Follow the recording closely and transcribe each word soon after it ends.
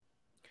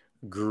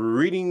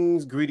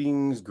Greetings,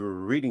 greetings,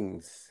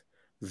 greetings,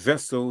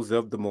 vessels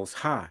of the Most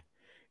High.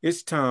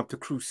 It's time to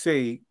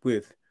crusade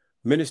with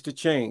Minister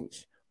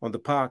Change on the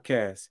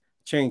podcast,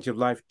 Change of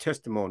Life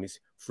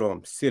Testimonies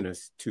from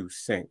Sinners to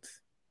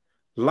Saints.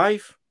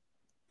 Life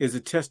is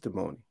a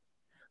testimony.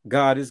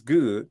 God is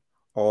good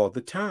all the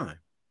time.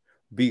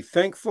 Be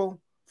thankful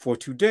for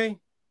today,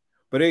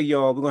 but hey,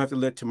 y'all, we're going to have to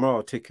let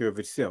tomorrow take care of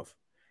itself.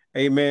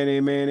 Amen,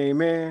 amen,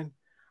 amen.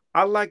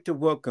 I'd like to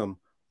welcome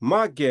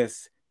my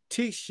guest,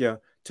 Tisha,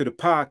 to the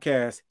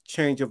podcast,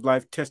 Change of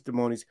Life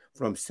Testimonies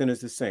from Sinners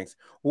to Saints.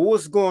 Well,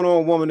 what's going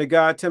on, woman of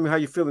God? Tell me how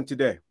you're feeling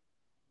today.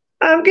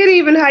 Good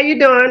evening. How you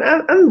doing?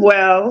 I'm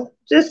well.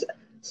 Just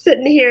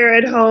sitting here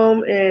at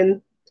home,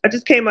 and I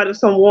just came out of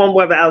some warm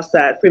weather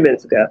outside 3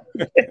 minutes ago.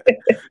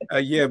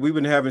 Yeah, we've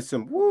been having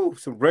some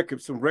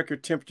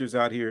record temperatures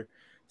out here.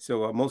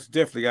 So most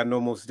definitely, I know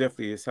most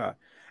definitely it's hot.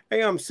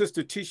 Hey,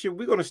 Sister Tisha.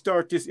 We're going to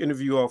start this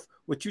interview off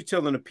with you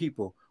telling the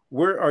people,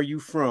 where are you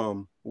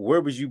from?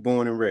 Where was you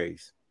born and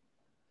raised?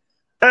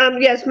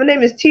 Yes, my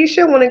name is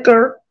Tisha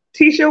Winkler.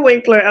 Tisha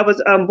Winkler. I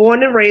was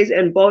born and raised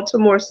in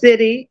Baltimore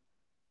City.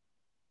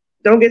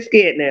 Don't get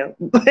scared now.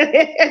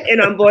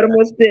 And I'm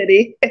Baltimore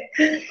City.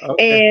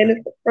 Okay.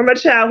 And from my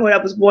childhood, I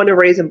was born and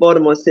raised in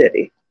Baltimore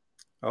City.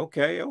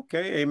 Okay,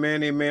 okay.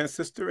 Amen, amen,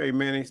 sister.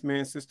 Amen,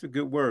 amen, sister.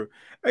 Good word.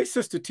 Hey,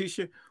 Sister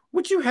Tisha,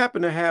 would you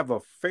happen to have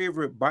a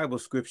favorite Bible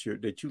scripture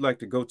that you like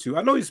to go to?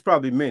 I know there's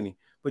probably many,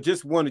 but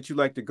just one that you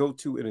like to go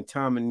to in a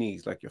time of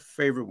needs, like your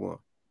favorite one.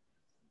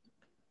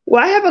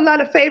 Well, I have a lot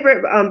of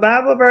favorite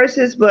Bible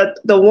verses, but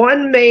the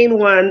one main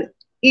one,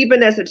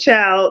 even as a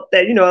child,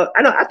 that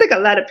I think a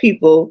lot of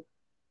people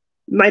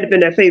might have been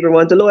their favorite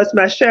one. The Lord's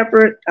my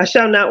shepherd; I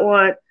shall not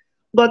want.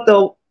 But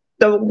the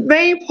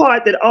main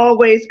part that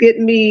always get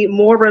me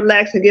more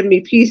relaxed and give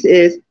me peace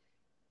is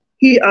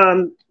He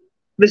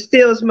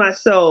restills my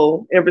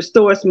soul and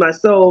restores my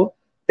soul.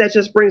 That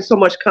just brings so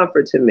much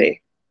comfort to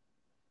me.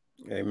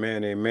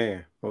 Amen,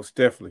 amen. Most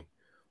definitely.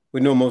 We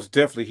know most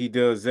definitely he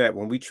does that.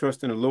 When we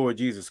trust in the Lord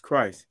Jesus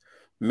Christ,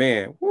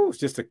 man, woo, it's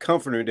just a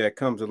comforter that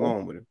comes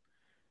along with him.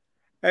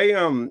 Hey,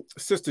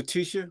 Sister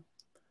Tisha,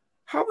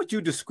 how would you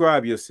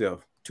describe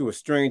yourself to a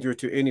stranger,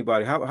 to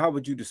anybody? How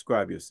would you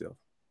describe yourself?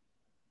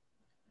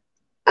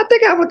 I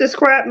think I would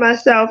describe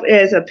myself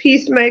as a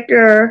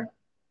peacemaker.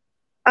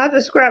 I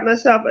describe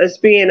myself as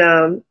being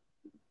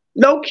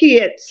low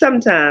key at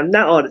sometimes,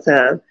 not all the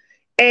time.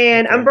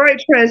 And I'm Okay. very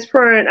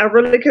transparent. I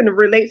really can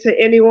relate to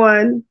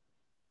anyone.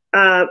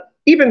 Uh,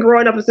 Even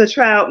growing up as a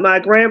child, my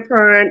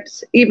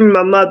grandparents, even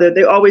my mother,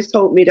 they always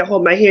told me to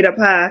hold my head up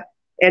high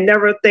and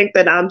never think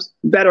that I'm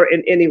better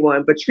than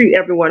anyone, but treat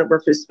everyone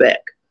with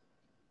respect.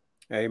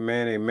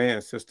 Amen,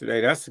 amen, sister.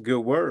 Hey, that's a good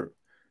word.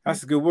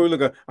 That's a good word.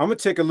 Look, I'm gonna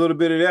take a little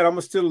bit of that. I'm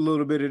gonna steal a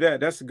little bit of that.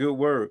 That's a good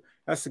word.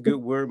 That's a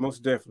good word,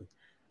 most definitely.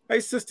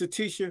 Hey, Sister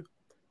Tisha,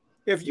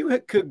 if you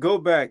could go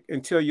back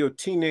and tell your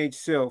teenage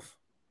self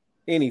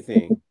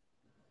anything,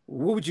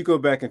 what would you go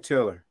back and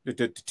tell her?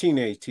 The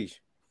teenage Tisha.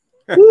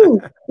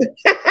 Woo.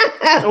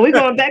 we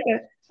going back.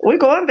 We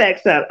going back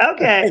some.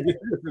 Okay.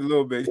 Just a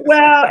little bit.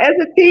 Well, as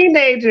a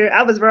teenager,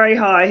 I was very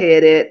hard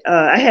headed.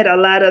 I had a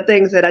lot of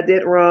things that I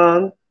did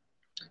wrong.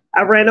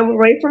 I ran Okay.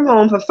 away from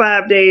home for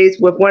 5 days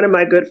with one of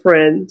my good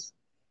friends.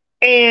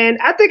 And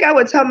I think I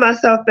would tell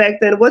myself back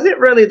then, was it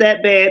really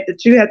that bad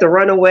that you had to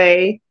run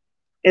away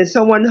and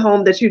someone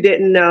home that you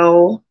didn't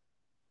know?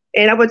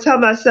 And I would tell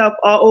myself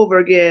all over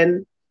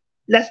again,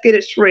 let's get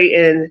it straight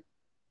and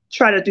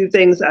try to do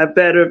things a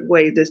better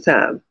way this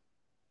time.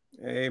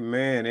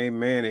 Amen.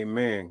 Amen.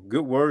 Amen.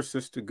 Good word,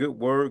 sister. Good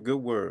word. Good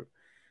word.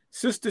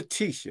 Sister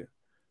Tisha,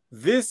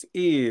 this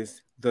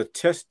is the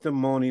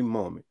testimony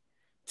moment.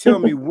 Tell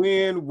me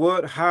when,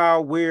 what, how,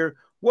 where,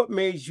 what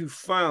made you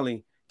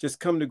finally just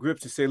come to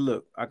grips and say,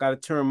 look, I got to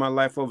turn my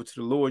life over to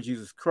the Lord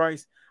Jesus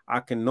Christ.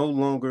 I can no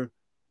longer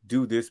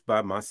do this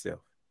by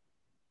myself.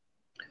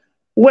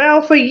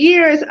 Well, for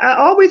years, I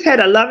always had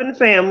a loving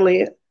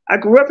family. I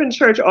grew up in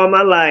church all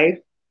my life.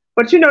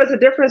 But it's a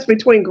difference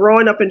between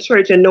growing up in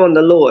church and knowing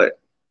the Lord.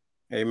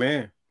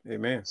 Amen.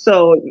 Amen.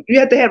 So you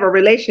have to have a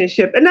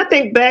relationship. And I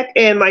think back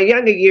in my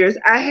younger years,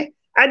 I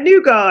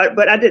knew God,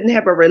 but I didn't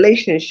have a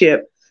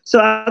relationship. So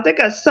I think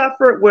I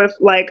suffered with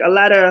like a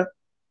lot of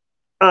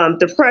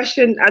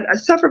depression. I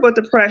suffered with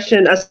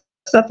depression. I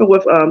suffered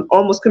with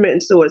almost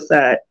committing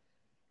suicide.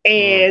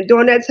 And Mm,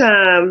 during that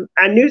time,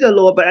 I knew the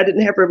Lord, but I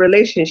didn't have a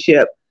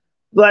relationship.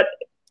 But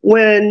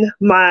when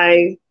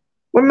my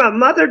when my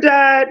mother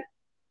died,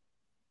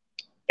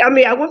 I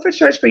mean, I went for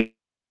church for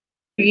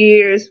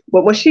years,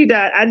 but when she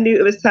died, I knew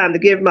it was time to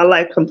give my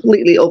life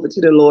completely over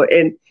to the Lord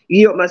and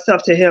yield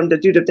myself to Him to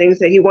do the things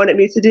that He wanted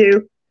me to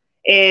do.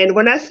 And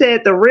when I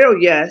said the real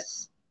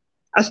yes,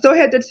 I still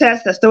had the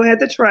tests, I still had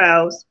the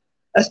trials,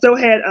 I still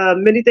had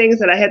many things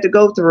that I had to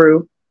go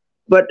through.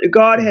 But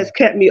God has mm.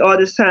 kept me all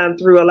this time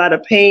through a lot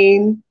of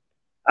pain,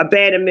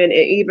 abandonment,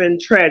 and even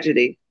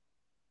tragedy.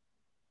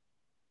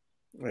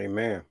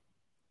 Amen.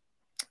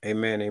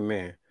 Amen.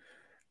 Amen.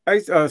 Hey,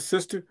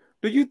 sister,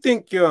 do you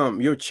think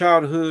your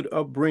childhood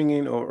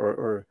upbringing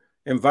or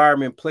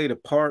environment played a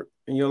part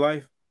in your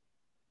life?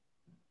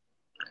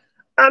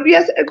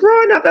 Yes,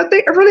 growing up, I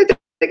really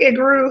think it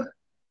grew.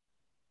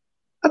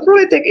 I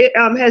really think it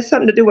has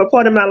something to do with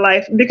part of my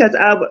life because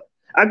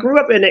I grew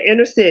up in the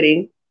inner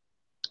city,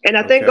 and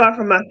I thank Okay. God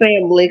for my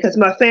family because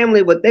my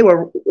family was they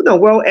were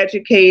well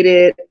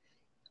educated.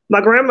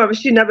 My grandmother,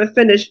 she never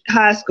finished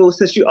high school,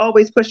 so she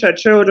always pushed her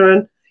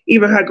children,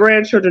 even her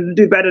grandchildren, to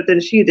do better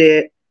than she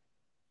did.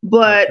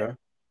 But Okay.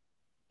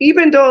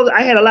 even though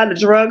I had a lot of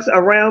drugs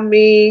around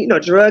me,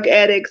 drug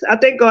addicts, I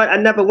thank God I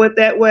never went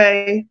that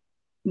way.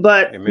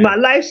 But my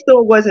Amen. life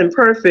still wasn't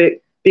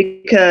perfect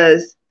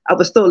because I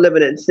was still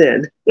living in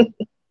sin.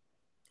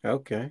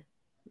 Okay.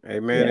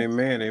 Amen. Yes.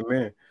 Amen.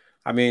 Amen.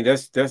 I mean,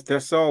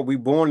 that's all. We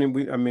born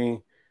and I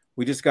mean,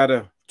 we just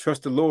gotta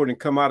trust the Lord and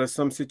come out of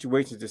some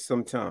situations just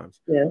sometimes.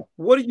 Yeah.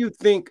 What do you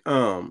think,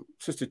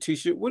 Sister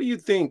Tisha, what do you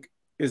think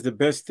is the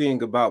best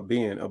thing about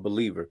being a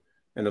believer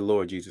in the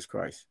Lord Jesus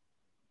Christ?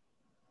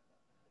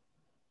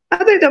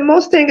 I think the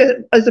most thing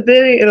is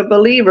being a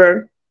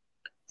believer.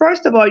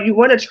 First of all, you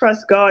want to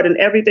trust God in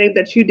everything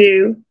that you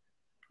do.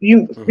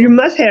 You Hmm.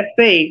 must have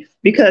faith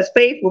because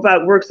faith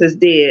without works is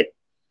dead.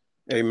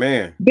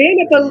 Amen.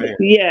 Amen.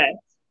 Yes,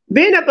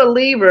 being a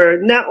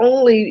believer, not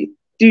only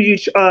do you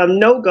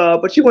know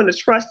God, but you want to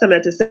trust Him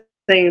at the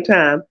same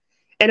time.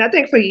 And I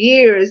think for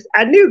years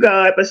I knew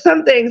God, but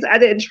some things I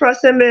didn't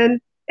trust Him in.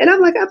 And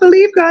I'm like, I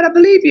believe God, I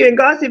believe you. And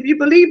God said, if you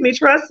believe me,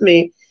 trust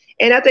me.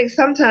 And I think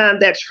sometimes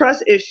that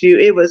trust issue,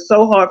 it was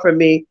so hard for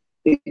me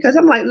because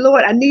I'm like,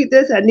 Lord, I need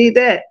this, I need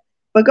that.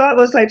 But God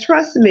was like,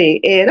 trust me.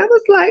 And I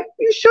was like,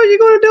 you sure you're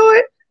going to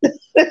do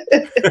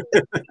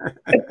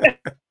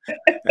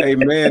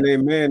Amen.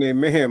 Amen.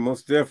 Amen.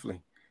 Most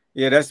definitely.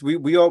 Yeah, that's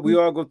we all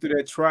go through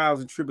that trials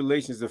and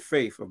tribulations of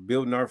faith, of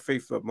building our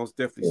faith up. Most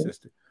definitely, it?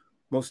 sister.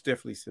 Most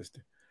definitely,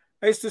 sister.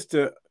 Hey,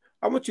 sister,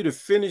 I want you to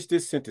finish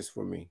this sentence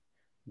for me.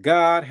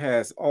 God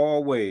has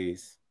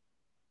always.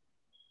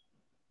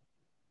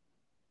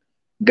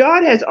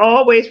 God has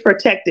always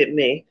protected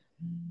me.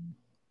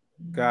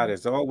 God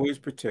has always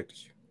protected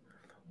you.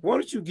 Why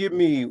don't you give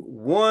me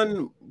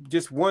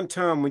just one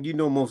time when you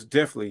know most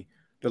definitely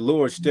the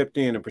Lord stepped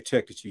in and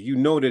protected you. You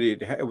know that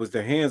it was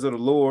the hands of the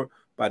Lord,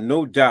 by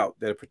no doubt,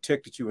 that it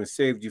protected you and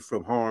saved you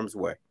from harm's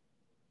way.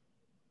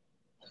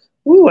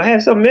 Ooh, I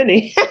have so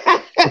many.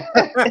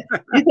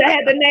 You said I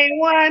had to name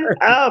one?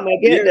 Oh my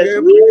Yeah, goodness. yeah,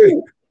 yeah.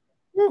 Woo.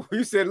 Woo,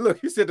 you said,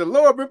 look, you said the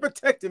Lord been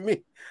protecting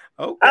me.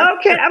 Okay,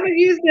 Okay, I'm gonna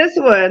use this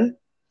one.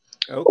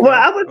 Well, okay,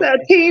 I was a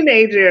okay,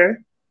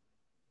 teenager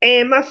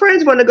and my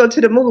friends want to go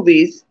to the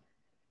movies.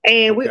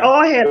 And we okay,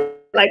 all had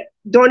like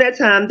during that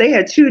time they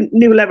had two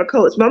new leather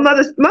coats. My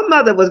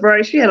mother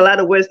was she had a lot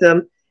of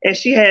wisdom and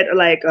she had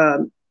like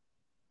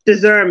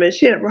discernment.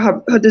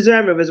 Her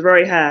discernment was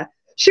very high.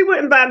 She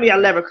wouldn't buy me a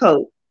okay, leather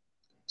coat.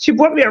 She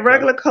bought me a okay.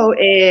 regular coat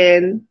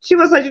and she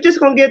was like, you're just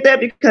gonna get that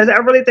because I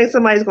really think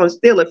somebody's gonna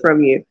steal it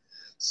from you.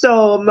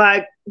 So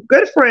my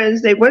good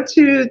friends, they went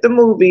to the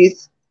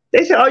movies.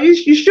 They said, oh, you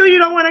sure you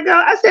don't want to go?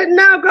 I said,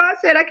 no, God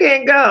said I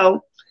can't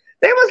go.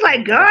 They was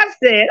like, Okay. God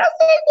said. I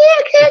said, yeah,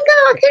 I can't go,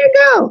 I can't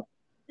go.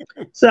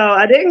 So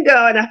I didn't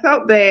go and I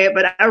felt bad,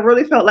 but I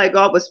really felt like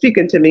God was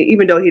speaking to me,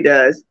 even though he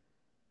does.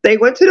 They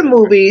went to the Okay.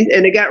 movies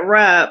and they got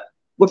robbed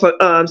with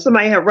a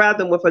somebody had robbed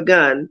them with a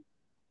gun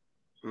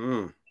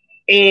Mm.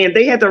 and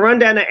they had to run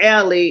down the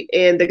alley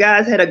and the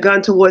guys had a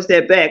gun towards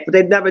their back, but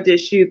they never did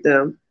shoot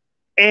them.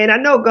 And I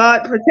know Wow.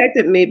 God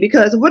protected me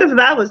because what if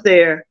I was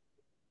there?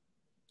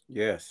 I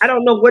Yes.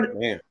 don't know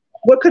Man.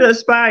 what could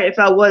aspire if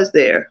I was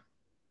there.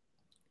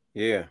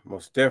 Yeah.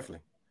 Most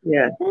definitely.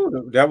 Yeah.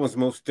 Woo, that was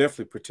most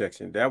definitely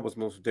protection. That was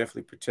most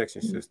definitely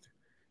protection, sister.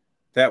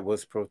 That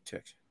was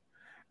protection.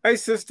 Hey,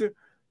 sister,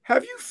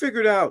 have you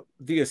figured out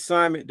the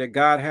assignment that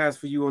God has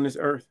for you on this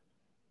earth?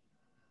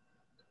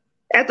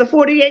 After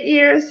 48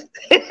 years?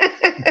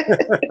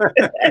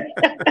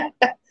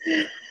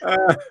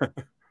 Uh,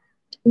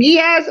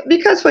 Yes,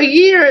 because for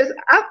years,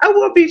 I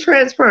will be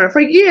transparent. For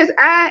years,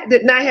 I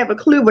did not have a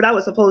clue what I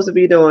was supposed to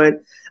be doing.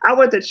 I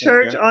went to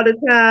church okay. all the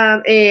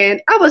time,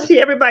 and I would see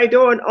everybody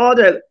doing all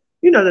the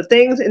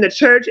things in the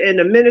church and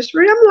the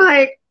ministry. I'm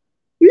like,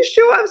 you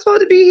sure I'm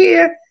supposed to be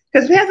here?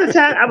 Because half the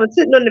time I was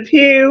sitting on the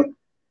pew,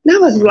 and I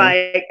was Hmm.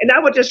 like, and I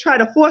would just try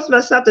to force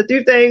myself to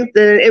do things,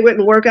 then it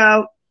wouldn't work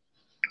out.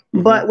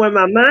 Hmm. But when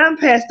my mom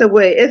passed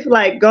away, it's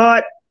like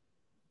God,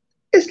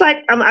 it's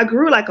like I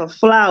grew like a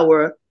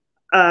flower.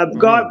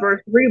 God Mm.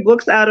 birthed three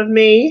books out of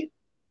me,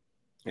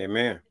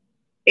 Amen.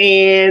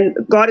 and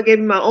God gave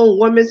me my own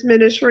women's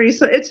ministry.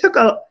 So it took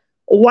a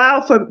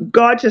while for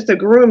God just to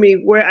groom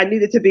me where I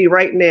needed to be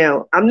right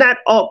now. I'm not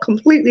all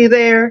completely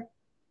there,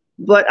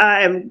 but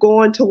I am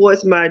going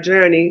towards my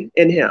journey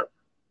in Him.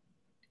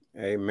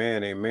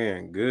 Amen.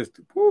 Amen. Good.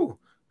 Woo.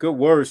 Good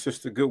word,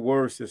 sister. Good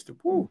word, sister.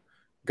 Woo.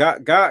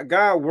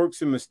 God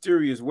works in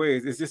mysterious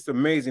ways. It's just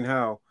amazing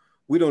how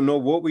we don't know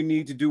what we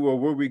need to do or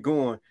where we're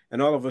going,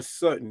 and all of a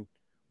sudden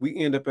we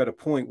end up at a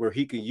point where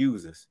He can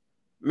use us.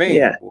 Man,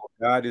 Yeah. boy,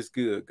 God is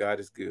good. God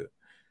is good.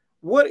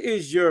 What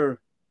is your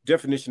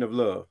definition of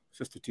love,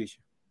 Sister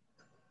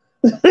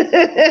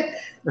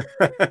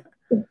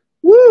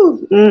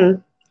Woo.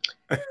 Mm.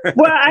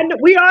 Well,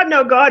 we all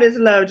know God is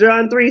love,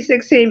 John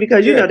 3:16,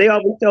 because Yeah, they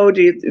always told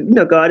you,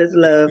 God is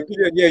love.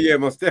 yeah,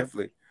 most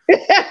definitely.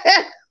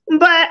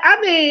 But I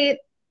mean,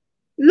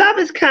 love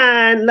is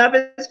kind, love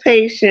is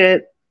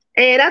patient,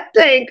 and I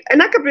think,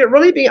 and I could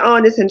really be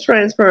honest and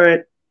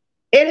transparent.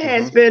 It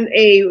has Hmm. been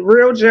a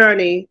real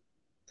journey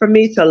for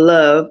me to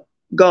love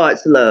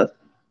God's love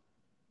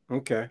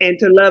Okay. and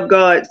to love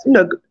God's,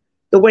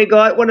 the way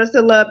God wants us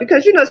to love.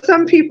 Because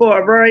some people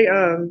are very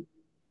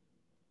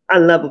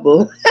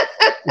unlovable.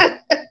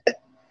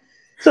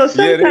 So Yeah,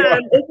 they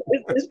sometimes are.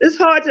 it's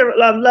hard to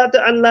love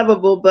the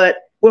unlovable, but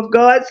with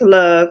God's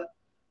love,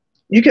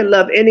 you can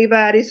love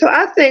anybody. So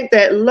I think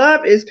that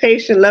love is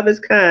patient, love is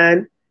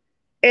kind,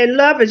 and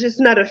love is just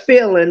not a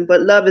feeling,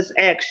 but love is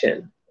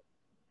action.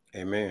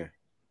 Amen.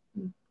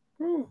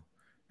 Whew.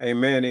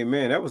 Amen,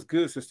 amen. That was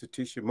good, Sister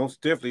Tisha.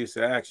 Most definitely it's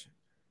an action.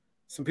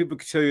 Some people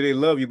can tell you they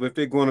love you, but if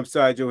they're going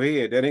upside your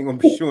head, that ain't gonna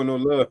be showing no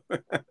love.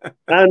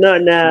 Oh no,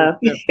 Most no.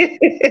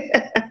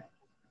 definitely.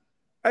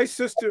 Hey,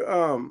 sister,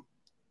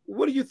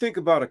 what do you think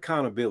about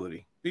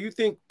accountability? Do you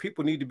think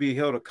people need to be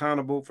held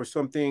accountable for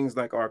some things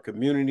like our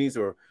communities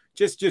or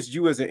just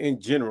you as an in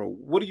general?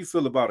 What do you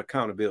feel about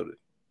accountability?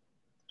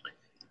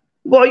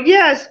 Well,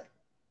 yes,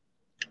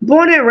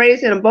 born and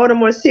raised in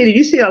Baltimore City,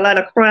 you see a lot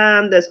of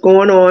crime that's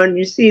going on.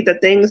 You see the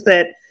things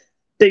that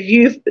the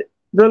youth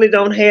really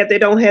don't have. They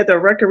don't have the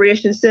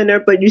recreation center,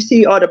 but you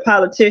see all the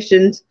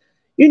politicians.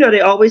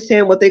 They always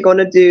saying what they're going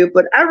to do,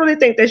 but I really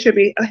think they should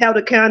be held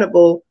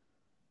accountable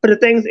for the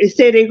things they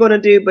say they're going to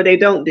do, but they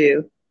don't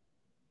do.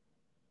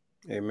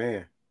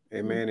 Amen.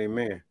 Amen.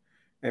 Amen.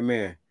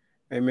 Amen.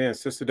 Amen.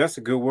 Sister, that's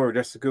a good word.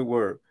 That's a good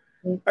word.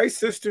 Hey,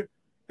 sister,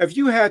 if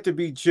you had to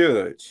be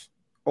judged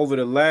over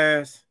the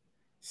last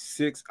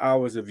 6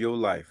 hours of your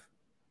life,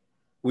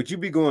 would you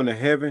be going to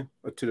heaven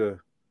or to the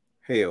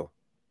hell?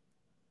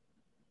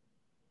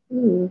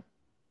 Mm.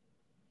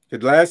 The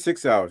last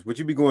 6 hours, would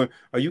you be going?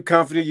 Are you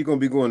confident you're going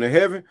to be going to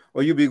heaven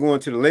or you be going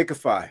to the lake of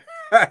fire?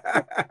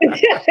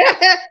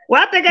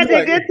 Well, I think I You did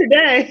like, good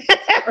today.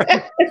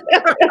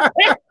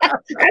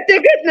 I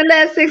did good in the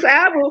last 6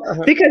 hours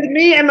because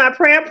me and my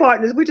prayer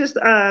partners, we just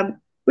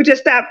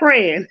stopped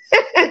praying.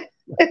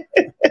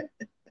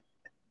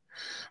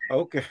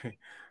 okay,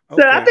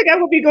 So I okay, think I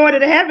will be going to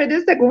the heaven.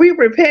 This like we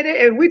repented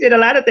and we did a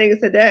lot of things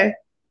today.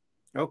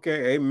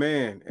 okay.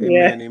 Amen,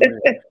 Yeah. amen,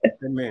 amen,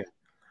 amen.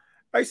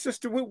 Hey,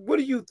 sister, what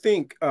do you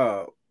think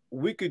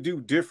we could do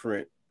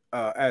different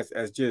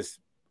as just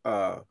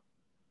uh,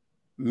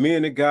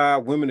 men of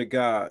God, women of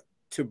God,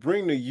 to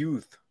bring the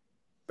youth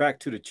back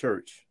to the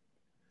church?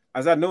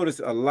 As I notice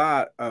a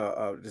lot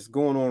that's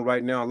going on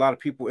right now, a lot of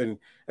people, and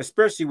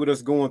especially with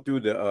us going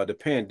through the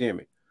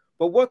pandemic.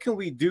 But what can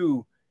we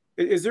do?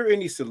 Is there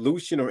any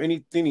solution or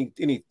any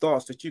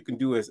thoughts that you can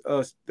do as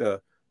us,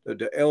 the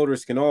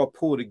elders, can all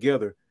pull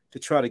together to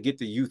try to get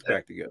the youth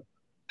back together?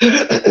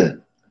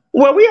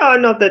 Well, we all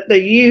know that the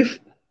youth,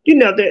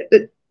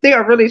 that they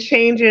are really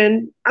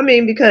changing. I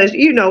mean, because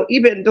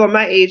even during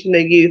my age in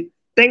the youth,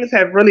 things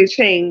have really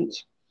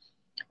changed.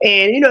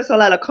 And it's a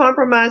lot of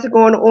compromise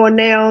going on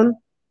now.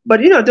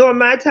 But during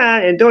my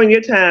time and during your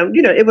time,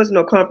 it was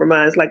no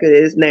compromise like it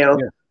is now.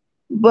 Yeah, yeah,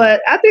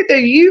 But I think the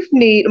youth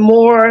need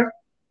more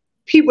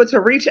people to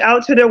reach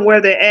out to them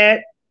where they're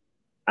at.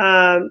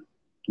 Um,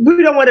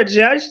 we don't want to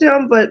judge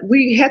them, but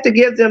we have to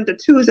give them the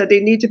tools that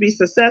they need to be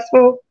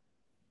successful.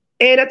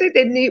 And I think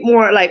they need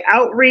more like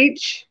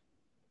outreach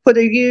for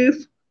the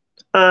youth,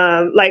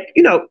 like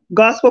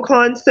gospel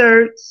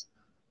concerts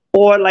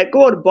or like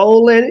go to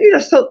bowling,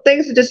 so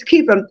things to just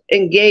keep them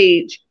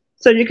engaged,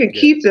 so you can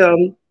yeah. keep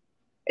them.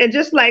 And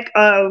just like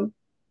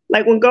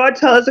when God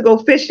tells us to go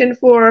fishing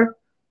for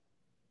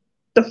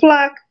the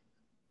flock,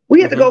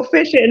 we have to Hmm. go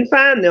fishing and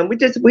find them.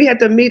 We have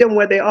to meet them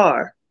where they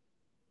are.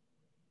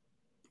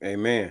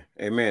 Amen,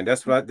 amen.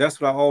 That's what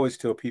I always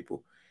tell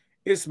people.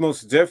 It's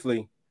most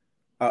definitely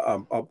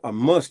a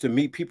must to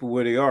meet people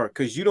where they are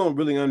because you don't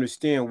really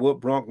understand what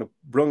brought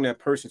that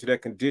person to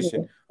that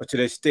condition or to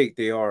that state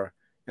they are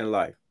in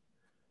life.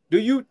 Do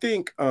you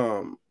think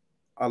a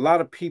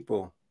lot of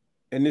people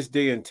in this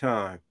day and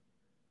time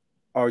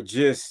are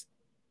just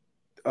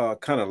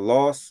kind of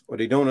lost or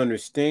they don't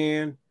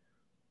understand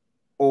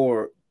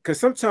or because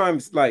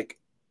sometimes like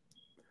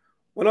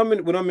when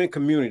I'm in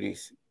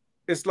communities,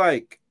 it's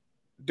like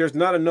there's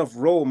not enough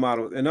role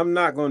models, and I'm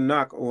not gonna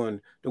knock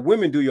on the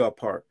women do your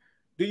part.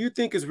 Do you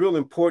think it's real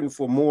important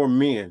for more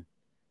men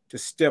to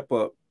step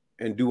up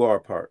and do our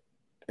part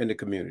in the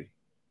community?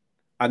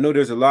 I know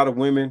there's a lot of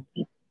women,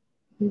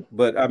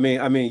 but I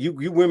mean,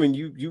 you women,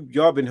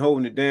 y'all been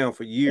holding it down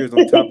for years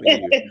on top of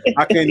years.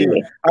 I can't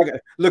even.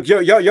 Look,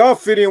 y'all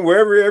fit in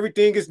wherever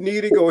everything is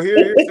needed. Go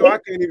here. So I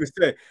can't even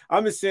say.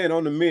 I'm just saying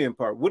on the men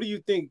part. What do you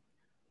think,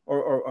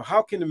 or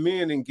how can the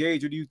men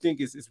engage, or do you think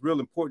it's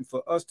real important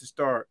for us to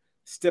start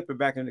stepping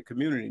back in the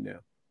community now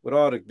with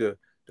all the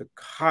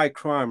high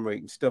crime rate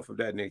and stuff of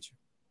that nature?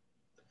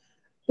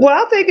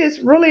 Well, I think it's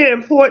really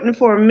important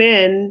for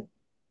men,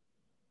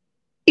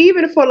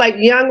 even for like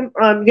young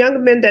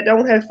men that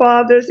don't have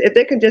fathers, if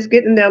they can just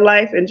get in their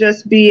life and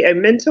just be a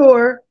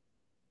mentor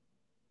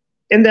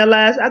in their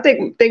lives, I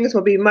think things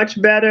will be much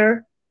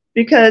better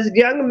because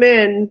young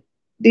men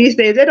these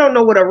days they don't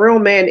know what a real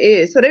man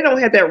is, so they don't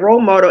have that role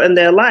model in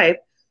their life.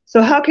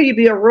 So how can you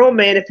be a real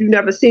man if you've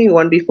never seen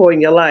one before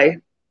in your life?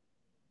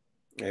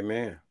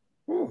 Amen.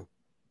 Ooh,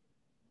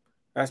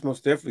 that's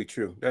most definitely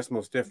true. That's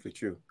most definitely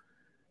true.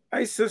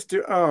 Hey,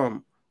 sister,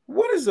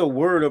 what is a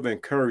word of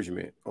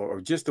encouragement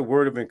or just a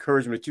word of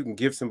encouragement that you can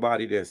give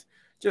somebody that's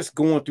just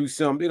going through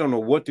something? They don't know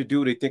what to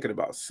do. They're thinking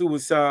about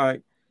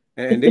suicide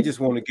and they just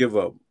want to give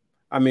up.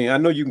 I mean, I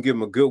know you can give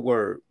them a good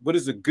word. What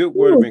is a good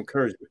word of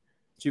encouragement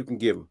that you can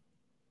give them?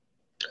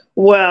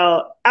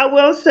 Well, I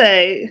won't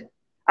say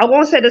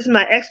this is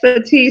my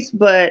expertise,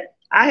 but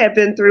I have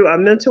been through a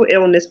mental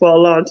illness for a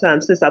long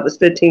time since I was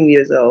 15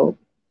 years old.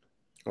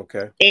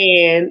 Okay.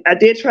 And I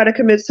did try to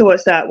commit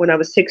suicide when I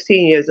was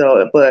 16 years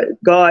old, but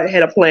God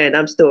had a plan.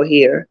 I'm still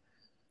here.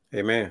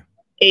 Amen.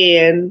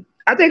 And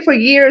I think for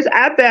years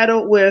I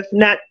battled with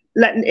not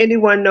letting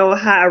anyone know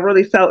how I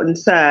really felt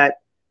inside.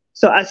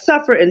 So I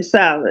suffer in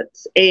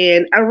silence.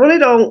 And I really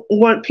don't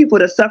want people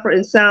to suffer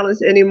in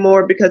silence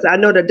anymore because I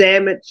know the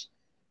damage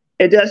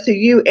it does to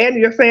you and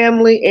your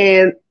family.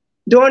 And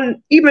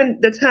during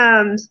even the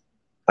times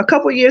a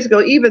couple years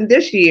ago, even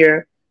this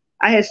year,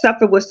 I had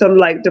suffered with some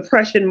like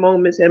depression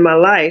moments in my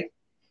life.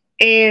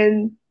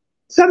 And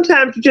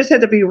sometimes you just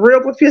have to be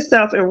real with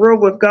yourself and real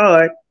with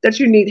God that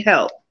you need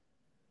help.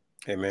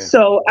 Amen.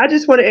 So I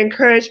just want to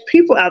encourage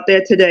people out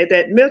there today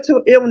that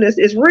mental illness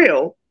is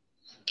real.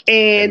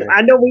 And Amen.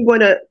 I know we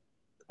want to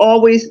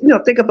always,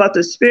 think about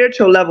the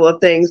spiritual level of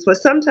things, but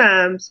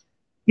sometimes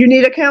you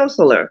need a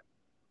counselor.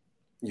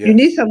 You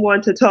need Yes.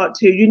 someone to talk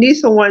to. You need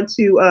someone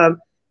to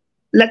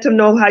let them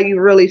know how you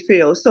really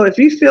feel. So if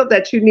you feel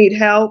that you need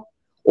help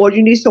or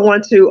you need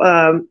someone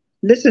to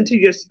listen to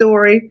your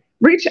story,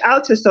 reach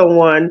out to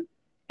someone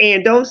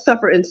and don't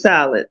suffer in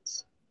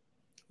silence.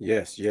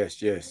 Yes,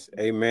 yes, yes.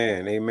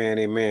 Amen. Amen.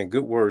 Amen.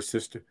 Good word,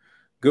 sister.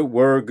 Good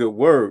word. Good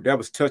word. That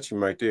was touching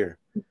right there.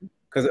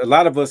 Because a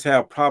lot of us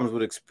have problems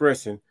with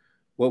expressing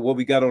what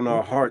we got on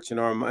our hearts and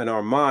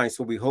our minds,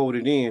 so we hold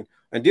it in,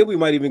 and then we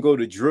might even go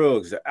to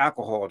drugs or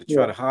alcohol to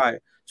try Yeah. to hide,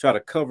 try to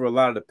cover a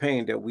lot of the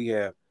pain that we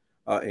have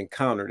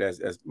encountered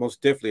as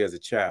most definitely as a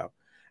child.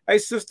 Hey,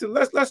 sister,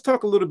 let's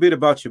talk a little bit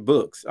about your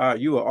books.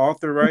 You an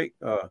author, right?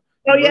 Oh,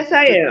 You wrote. yes,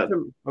 I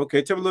am.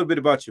 Okay, tell me a little bit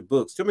about your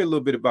books. Tell me a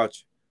little bit about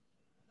you.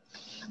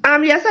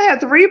 Yes, I have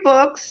three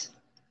books.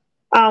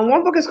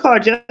 One book is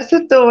called Just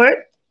a Thought.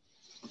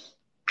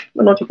 I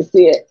don't know if you can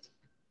see it.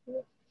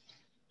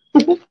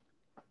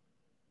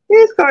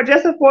 It's called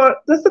Just a Thought.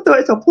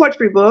 It's a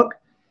poetry book.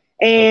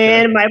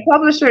 Okay. And my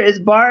publisher is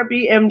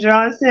Barbie M.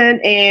 Johnson.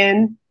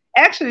 And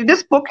actually,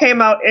 this book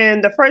came out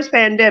in the first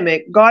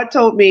pandemic. God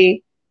told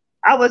me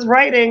I've been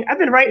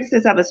writing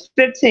since I was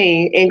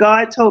 15. And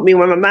God told me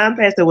when my mom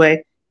passed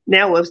away,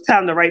 now it was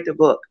time to write the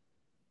book.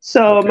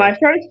 So Okay. my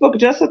first book,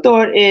 Just a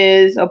Thought,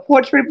 is a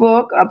poetry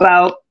book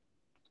about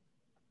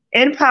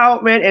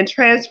empowerment and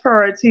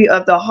transparency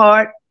of the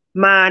heart,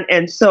 mind,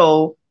 and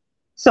soul.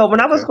 So when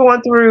I was Okay.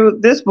 going through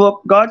this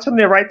book, God told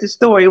me to write this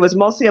story. It was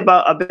mostly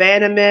about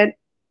abandonment,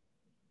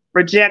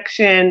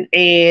 rejection,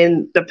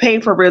 and the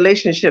painful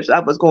relationships I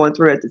was going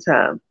through at the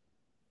time.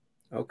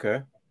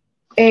 Okay.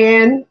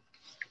 And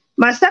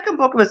my second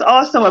book was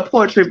also a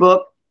poetry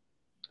book,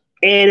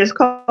 and it's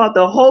called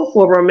The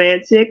Hopeful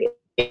Romantic.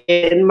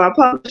 And my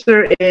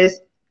publisher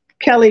is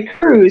Kelly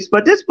Cruz.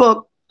 But this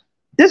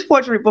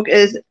poetry book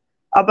is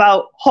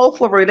about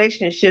hopeful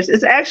relationships.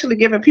 It's actually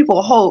giving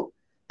people hope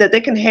that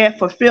they can have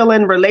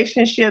fulfilling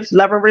relationships,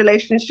 loving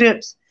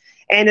relationships.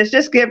 And it's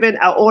just giving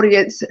our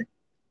audience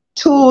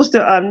tools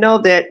to know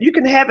that you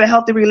can have a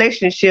healthy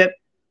relationship,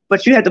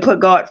 but you have to put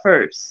God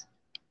first.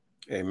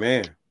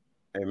 Amen.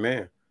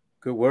 Amen.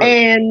 Good word.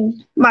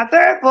 And my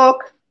third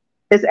book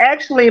is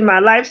actually my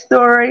life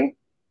story,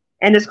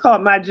 and it's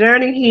called My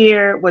Journey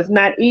Here Was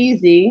Not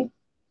Easy,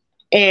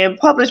 and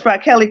published by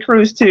Kelly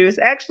Cruz too. It's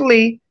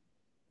actually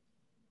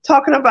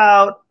talking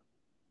about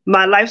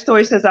my life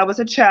story since I was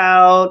a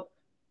child,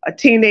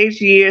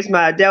 teenage years,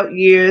 my adult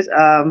years.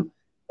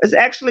 It's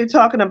actually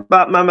talking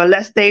about my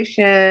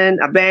molestation,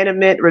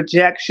 abandonment,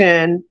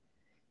 rejection,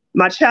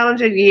 my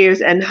challenging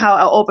years, and how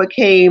I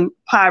overcame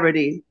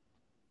poverty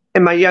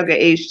in my younger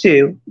age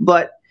too.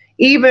 But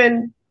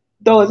even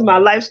though it's my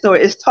life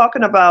story, it's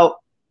talking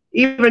about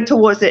even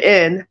towards the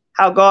end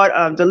how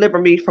God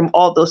delivered me from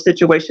all those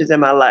situations in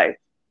my life.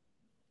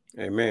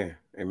 Amen.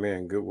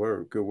 Amen. Good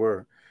word. Good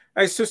word.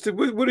 Hey, sister,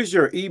 what is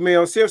your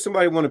email? Say if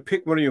somebody want to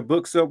pick one of your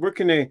books up,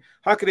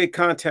 how can they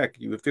contact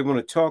you? If they want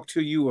to talk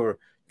to you or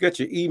you got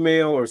your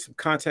email or some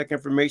contact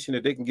information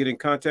that they can get in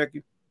contact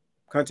with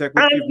you if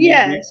need be?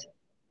 Yes.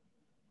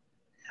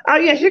 Oh,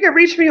 yes, you can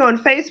reach me on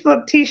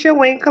Facebook, Tisha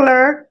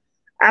Winkler.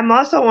 I'm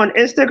also on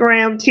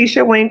Instagram,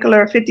 Tisha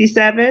Winkler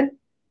 57.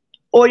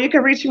 Or you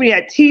can reach me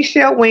at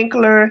Tisha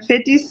Winkler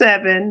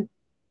 57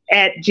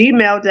 at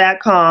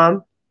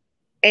gmail.com.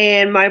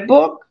 And my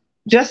book,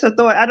 Just a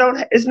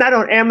Thought, it's not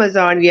on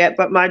Amazon yet,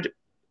 but my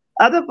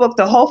other book,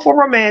 The Hopeful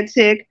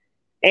Romantic,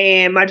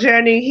 and My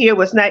Journey Here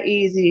Was Not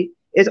Easy,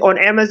 is on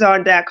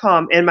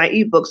Amazon.com, and my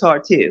ebooks are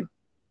too.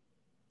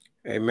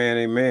 Amen,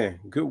 amen.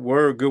 Good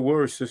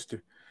word,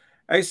 sister.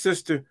 Hey,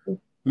 sister,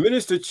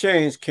 Minister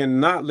Change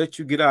cannot let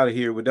you get out of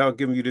here without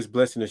giving you this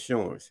blessing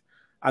assurance.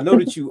 I know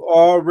that you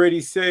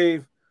already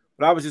saved,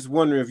 but I was just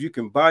wondering if you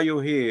can bow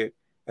your head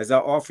as I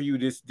offer you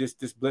this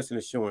blessing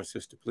assurance,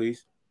 sister,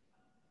 please.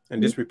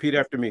 And just repeat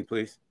after me,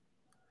 please.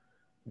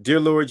 Dear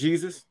Lord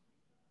Jesus,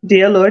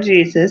 Dear Lord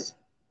Jesus,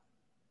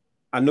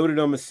 I know that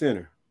I'm a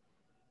sinner.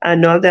 I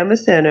know that I'm a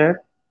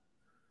sinner.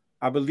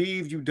 I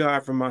believe you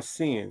died for my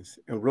sins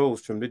and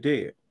rose from the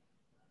dead.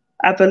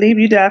 I believe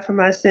you died for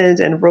my sins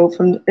and rose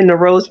from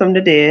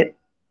the dead.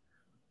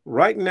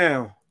 Right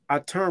now, I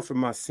turn from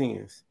my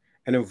sins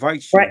and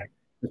invite Right, you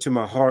into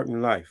my heart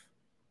and life.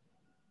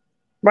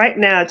 right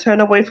now, turn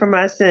away from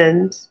my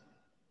sins,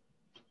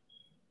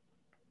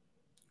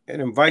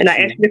 And and invite you,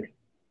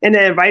 I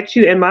invite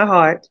you in my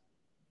heart.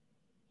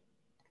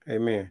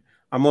 amen.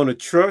 I'm going to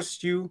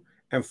trust you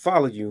and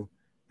follow you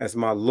as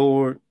my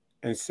Lord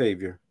and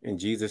Savior in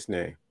Jesus'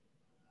 name.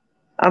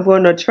 I'm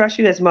going to trust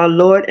you as my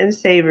Lord and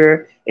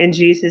Savior in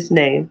Jesus'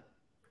 name.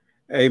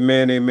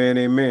 Amen, amen,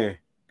 amen.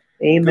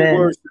 Good Amen.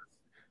 words.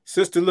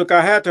 Sister, look,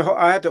 I had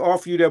to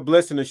offer you that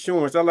blessing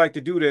assurance. I like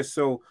to do that.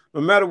 So no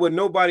matter what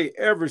nobody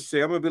ever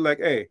say, I'm gonna be like,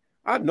 hey,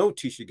 I know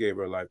Tisha gave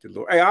her life to the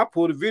Lord. Hey, I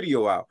pulled a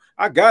video out.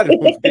 I got it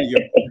on video.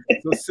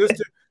 So,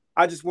 sister,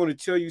 I just want to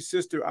tell you,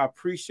 sister, I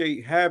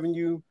appreciate having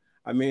you.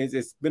 I mean,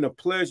 it's been a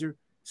pleasure.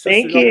 Sister,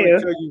 Thank I want to you.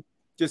 tell you,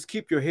 just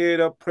keep your head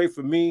up, pray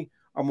for me.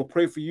 I'm gonna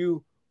pray for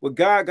you. What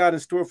God got in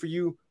store for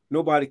you,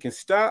 nobody can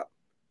stop.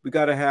 We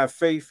gotta have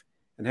faith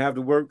and have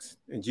the works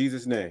in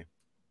Jesus' name.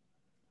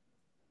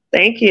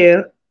 Thank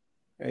you.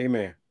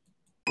 Amen.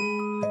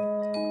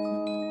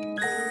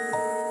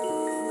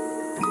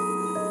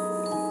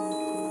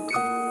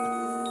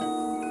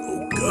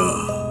 Oh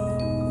God,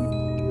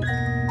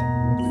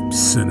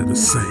 Center the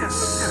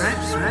Saints,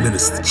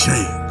 Minister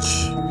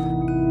Change.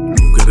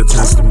 You got a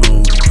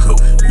testimony,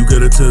 you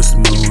got a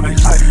testimony,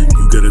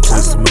 you got a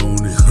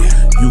testimony,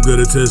 you got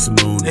a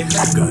testimony.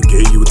 God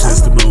gave you a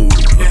testimony.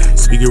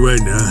 Speak it right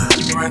now.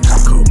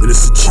 Call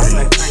Minister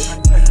Change.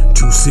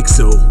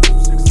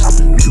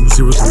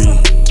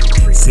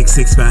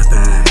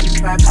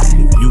 260-203-6655.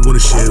 If you want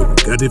to share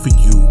what God did for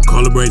you,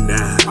 call him right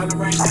now.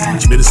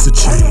 Minister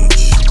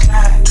Change.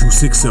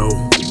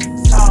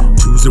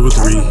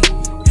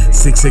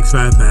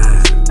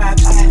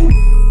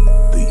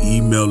 260-203-6655. The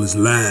email is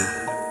live.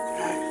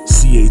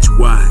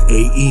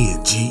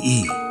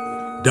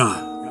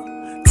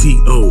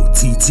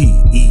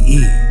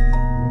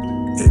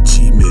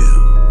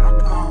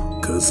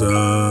 CHYANGE.TOTTEE@gmail. Cause you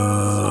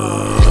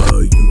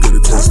got a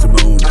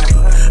testimony,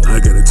 I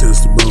got a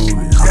testimony,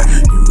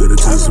 you got a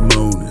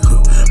testimony,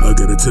 I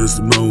got a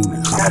testimony.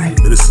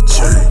 Minister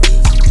Change,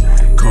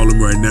 call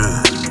him right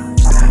now.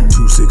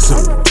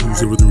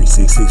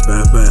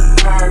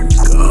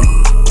 260-203-6655. God.